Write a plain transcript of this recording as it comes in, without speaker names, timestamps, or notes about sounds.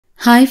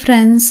Hi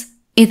friends,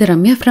 இது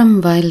Ramya from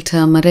Wild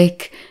Turmeric.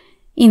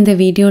 இந்த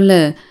வீடியோல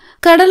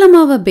கடலை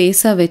மாவை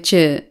பேஸா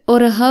வச்சு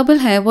ஒரு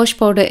ஹெர்பல் ஹேர் வாஷ்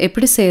பவுடர்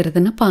எப்படி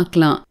செய்யறதுன்னு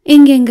பார்க்கலாம்.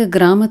 எங்க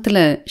கிராமத்துல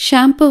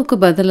ஷாம்புவுக்கு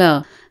பதிலா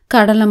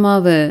கடலை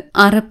மாவு,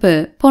 அரப்பு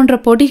போன்ற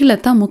பொடிகளை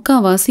தான்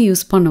முக்காவாசி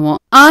யூஸ் பண்ணுவோம்.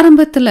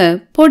 ஆரம்பத்துல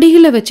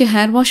பொடிகளை வச்சு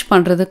ஹேர் வாஷ்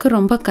பண்றதுக்கு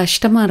ரொம்ப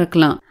கஷ்டமா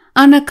இருக்கலாம்.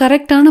 ஆனா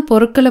கரெக்டான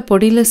பொருட்களை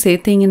பொடியில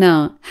சேர்த்தீங்கன்னா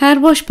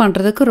ஹேர் வாஷ்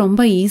பண்றதுக்கு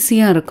ரொம்ப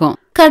ஈஸியா இருக்கும்.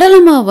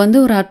 கடலை மாவு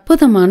ஒரு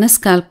அற்புதமான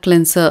ஸ்கால்ப்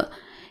கிளென்சர்.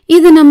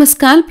 இது நம்ம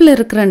ஸ்கால்ப்ல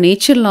இருக்கிற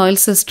நேச்சுரல்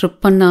ஆயில்ஸை ஸ்ட்ரிப்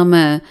பண்ணாம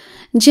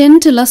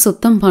ஜென்டிலா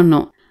சுத்தம்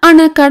பண்ணும்.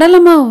 ஆனா கடலை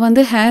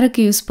மாவு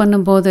ஹேருக்கு யூஸ்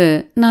பண்ணும்போது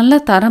நல்ல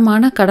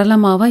தரமான கடலை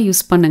மாவா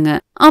யூஸ் பண்ணுங்க.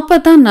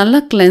 அப்பதான் நல்லா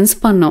கிளென்ஸ்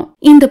பண்ணும்.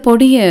 இந்த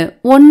பொடிய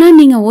ஒன்னா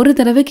நீங்க ஒரு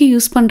தடவைக்கு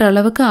யூஸ் பண்ற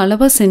அளவுக்கு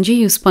அளவா செஞ்சு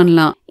யூஸ்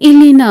பண்ணலாம்.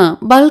 இல்லைன்னா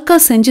பல்கா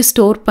செஞ்சு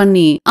ஸ்டோர்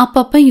பண்ணி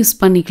அப்பப்ப யூஸ்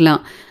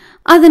பண்ணிக்கலாம்.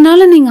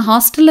 அதனால நீங்க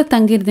ஹாஸ்டல்ல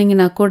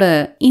தங்கியிருந்தீங்கன்னா கூட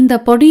இந்த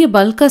பொடியை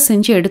பல்கா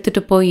செஞ்சு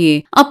எடுத்துட்டு போய்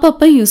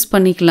அப்பப்ப யூஸ்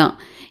பண்ணிக்கலாம்.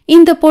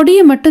 இந்த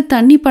பொடியை மட்டும்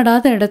தண்ணி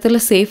படாத இடத்துல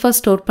சேஃபா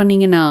ஸ்டோர்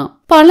பண்ணீங்கன்னா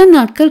பல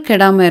நாட்கள்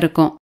கெடாம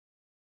இருக்கும்.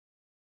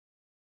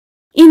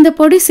 இந்த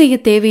பொடி செய்ய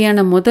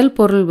தேவையான முதல்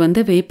பொருள்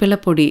வேப்பிலை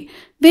பொடி.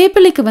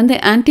 வேப்பிலைக்கு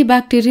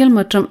ஆன்டிபாக்டீரியல்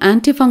மற்றும்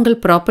ஆன்டிஃபங்கல்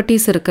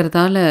ப்ராப்பர்ட்டிஸ்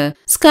இருக்கிறதால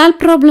ஸ்கால்ப்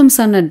ப்ராப்ளம்ஸ்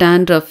ஆன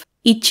டேண்ட்ரஃப்,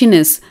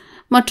 இச்சினஸ்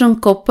மற்றும்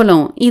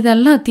கொப்பளம்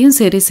இதெல்லாத்தையும்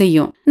சரி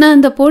செய்யும். நான்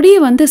இந்த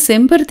பொடியை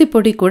செம்பருத்தி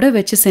பொடி கூட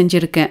வச்சு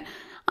செஞ்சிருக்கேன்.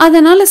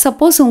 அதனால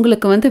சப்போஸ்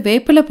உங்களுக்கு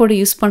வேப்பிலை பொடி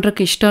யூஸ்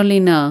பண்றதுக்கு இஷ்டம்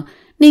இல்லைன்னா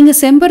நீங்க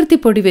செம்பருத்தி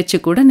பொடி வச்சு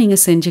கூட நீங்க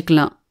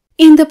செஞ்சுக்கலாம்.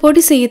 இந்த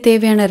பொடி செய்ய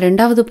தேவையான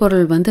ரெண்டாவது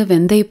பொருள்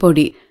வெந்தய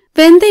பொடி.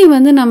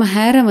 வெந்தயம் நம்ம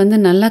ஹேரை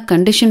நல்லா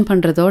கண்டிஷன்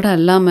பண்றதோட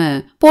அல்லாம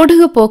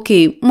பொடுகு போக்கி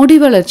முடி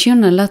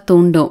வளர்ச்சியும் நல்லா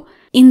தூண்டும்.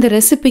 இந்த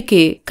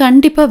ரெசிபிக்கு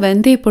கண்டிப்பா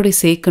வெந்தய பொடி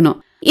சேர்க்கணும்.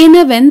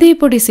 ஏன்னா வெந்தய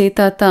பொடி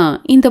சேர்த்தாதான்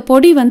இந்த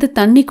பொடி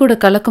தண்ணி கூட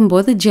கலக்கும்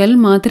போது ஜெல்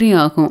மாதிரி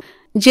ஆகும்.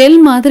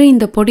 ஜெல் மாதிரி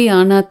இந்த பொடி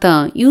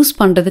ஆனாதான் யூஸ்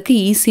பண்றதுக்கு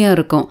ஈஸியா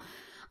இருக்கும்.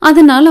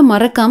 அதனால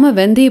மறக்காம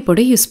வெந்தய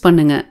பொடி யூஸ்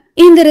பண்ணுங்க.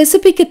 இந்த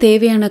ரெசிபிக்கு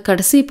தேவையான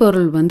கடைசி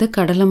பொருள்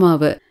கடலை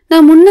மாவு.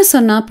 நான் முன்ன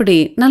சொன்னாப்படி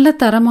நல்ல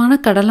தரமான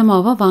கடலை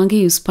மாவை வாங்கி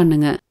யூஸ்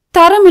பண்ணுங்க.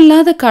 தரம்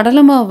இல்லாத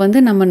கடலை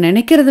மாவு நம்ம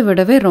நினைக்கிறத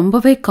விடவே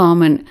ரொம்பவே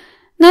காமன்.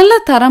 நல்ல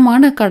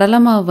தரமான கடலை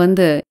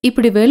மாவு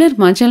இப்படி வெளிர்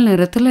மஞ்சள்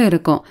நிறத்துல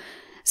இருக்கும்.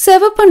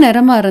 சிவப்பு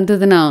நிறமா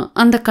இருந்ததுன்னா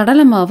அந்த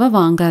கடலை மாவை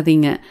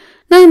வாங்காதீங்க.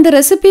 நான் இந்த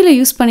ரெசிபியில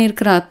யூஸ்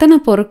பண்ணியிருக்கிற அத்தனை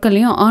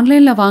பொருட்களையும்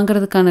ஆன்லைன்ல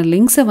வாங்குறதுக்கான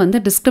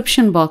லிங்க்ஸை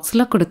டிஸ்கிரிப்ஷன்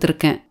பாக்ஸ்ல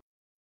கொடுத்துருக்கேன்.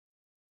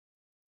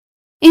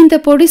 இந்த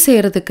பொடி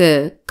செய்யறதுக்கு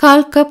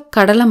 1/4 கப்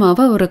கடலை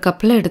மாவை ஒரு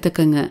கப்ல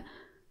எடுத்துக்கங்க.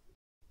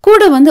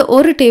 கூட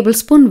 1 டேபிள்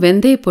ஸ்பூன்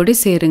வெந்தய பொடி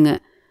சேருங்க.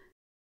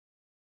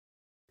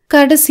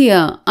 கடைசியா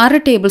 1/2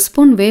 டேபிள்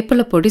ஸ்பூன்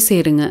வேப்பிலை பொடி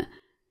சேருங்க.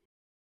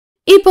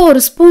 இப்போ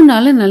ஒரு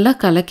ஸ்பூனால நல்லா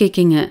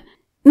கலக்கிக்கிங்க.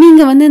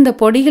 நீங்க இந்த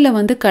பொடிகளை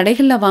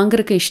கடைகள்ல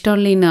வாங்குறதுக்கு இஷ்டம்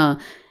இல்லைன்னா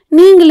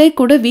நீங்களே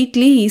கூட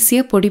வீட்லயே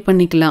ஈஸியா பொடி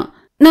பண்ணிக்கலாம்.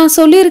 நான்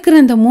சொல்லியிருக்கிற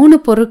இந்த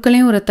 3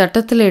 பொருட்களையும் ஒரு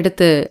தட்டத்துல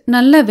எடுத்து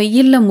நல்லா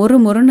வெயில்ல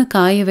முறுமுறுன்னு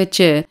காய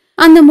வச்சு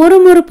அந்த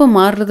முறுமுறுப்பு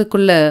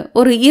மாறுறதுக்குள்ள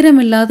ஒரு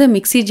ஈரமில்லாத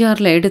மிக்சி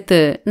ஜார்ல எடுத்து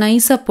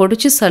நைஸா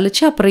பொடிச்சு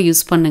சலிச்சு அப்புறம்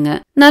யூஸ் பண்ணுங்க.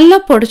 நல்லா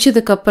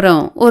பொடிச்சதுக்கு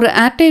அப்புறம் ஒரு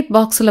ஏர்டைட்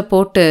பாக்ஸ்ல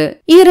போட்டு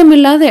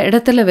ஈரமில்லாத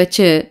இடத்துல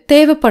வச்சு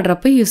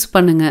தேவைப்படுறப்ப யூஸ்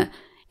பண்ணுங்க.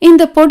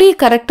 இந்த பொடியை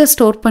கரெக்டா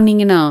ஸ்டோர்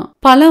பண்ணீங்கன்னா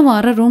பல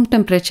வாரம் ரூம்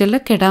டெம்பரேச்சர்ல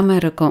கெடாம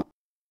இருக்கும்.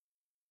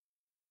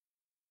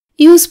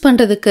 யூஸ்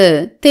பண்றதுக்கு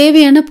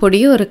தேவையான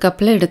பொடியை ஒரு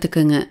கப்ல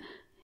எடுத்துக்கோங்க.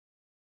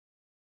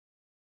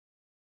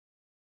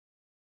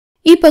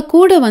 இப்ப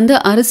கூட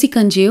அரிசி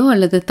கஞ்சியோ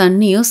அல்லது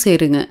தண்ணியோ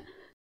சேருங்க.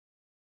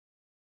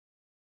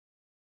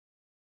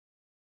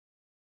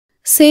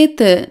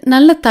 சேர்த்து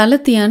நல்ல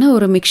தளர்த்தியான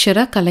ஒரு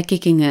மிக்சரா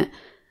கலக்கிக்கிங்க.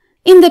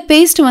 இந்த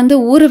பேஸ்ட்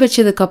ஊற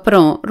வச்சதுக்கு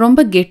அப்புறம்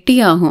ரொம்ப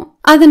கெட்டியாகும்.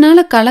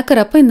 அதனால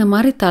கலக்கிறப்ப இந்த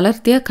மாதிரி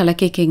தளர்த்தியா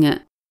கலக்கிக்கிங்க.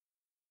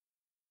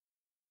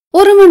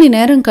 1 மணி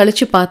நேரம்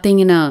கழிச்சு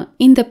பாத்தீங்கன்னா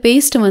இந்த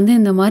பேஸ்ட்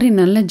இந்த மாதிரி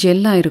நல்ல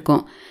ஜெல்லா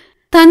இருக்கும்.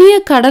 தனியா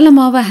கடலை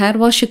மாவை ஹேர்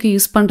வாஷுக்கு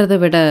யூஸ் பண்றதை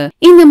விட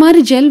இந்த மாதிரி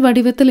ஜெல்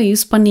வடிவத்துல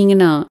யூஸ்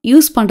பண்ணீங்கன்னா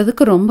யூஸ்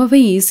பண்றதுக்கு ரொம்பவே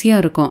ஈஸியா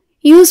இருக்கும்.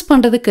 யூஸ்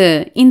பண்றதுக்கு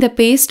இந்த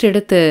பேஸ்ட்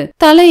எடுத்து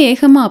தலை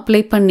ஏகமா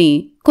அப்ளை பண்ணி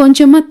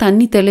கொஞ்சமா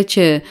தண்ணி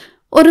தெளிச்சு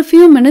ஒரு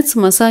few minutes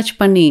மசாஜ்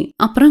பண்ணி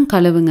அப்புறம்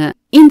கழுவுங்க.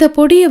 இந்த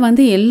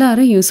பொடியை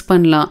எல்லாரும் யூஸ்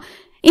பண்ணலாம்.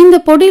 இந்த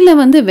பொடியில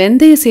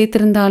வெந்தயம்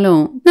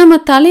சேர்த்திருந்தாலும் நம்ம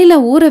தலையில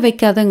ஊற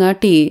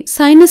வைக்காதங்காட்டி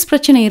சைனஸ்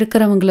பிரச்சனை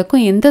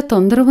இருக்கிறவங்களுக்கும் எந்த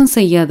தொந்தரவும்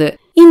செய்யாது.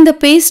 இந்த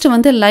பேஸ்ட்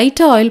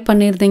லைட்டா ஆயில்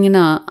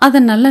பண்ணிருந்தீங்கன்னா அதை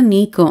நல்லா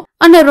நீக்கும்.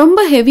 ஆனா ரொம்ப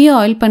ஹெவியா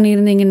ஆயில்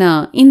பண்ணிருந்தீங்கன்னா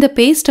இந்த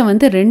பேஸ்ட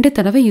 2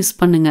 தடவை யூஸ்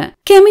பண்ணுங்க.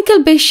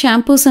 Chemical paste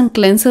shampoos and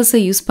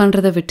கிளென்சர்ஸை use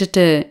பண்றதை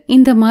விட்டுட்டு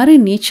இந்த மாதிரி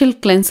நேச்சுரல்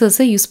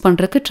கிளென்சர்ஸை யூஸ்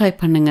பண்றதுக்கு ட்ரை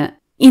பண்ணுங்க.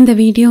 இந்த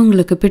வீடியோ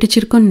உங்களுக்கு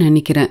பிடிச்சிருக்கும்னு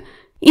நினைக்கிறேன்.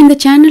 இந்த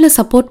சேனலை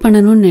சப்போர்ட்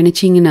பண்ணணும்னு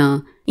நினைச்சீங்கன்னா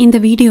இந்த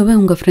வீடியோவை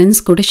உங்க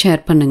ஃப்ரெண்ட்ஸ் கூட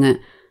ஷேர் பண்ணுங்க.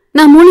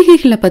 நான்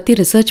மூலிகைகளை பத்தி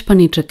ரிசர்ச்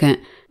பண்ணிட்டு இருக்கேன்.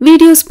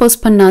 வீடியோஸ்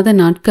போஸ்ட் பண்ணாத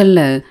நாட்கள்ல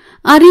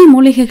அரிய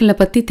மூலிகைகளை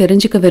பத்தி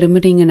தெரிஞ்சுக்க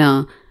விரும்புறீங்கன்னா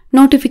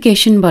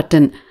நோட்டிபிகேஷன்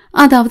பட்டன்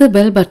அதாவது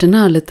பெல் பட்டனை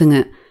அழுத்துங்க.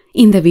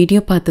 இந்த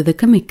வீடியோ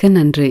பார்த்ததுக்கு மிக்க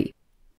நன்றி.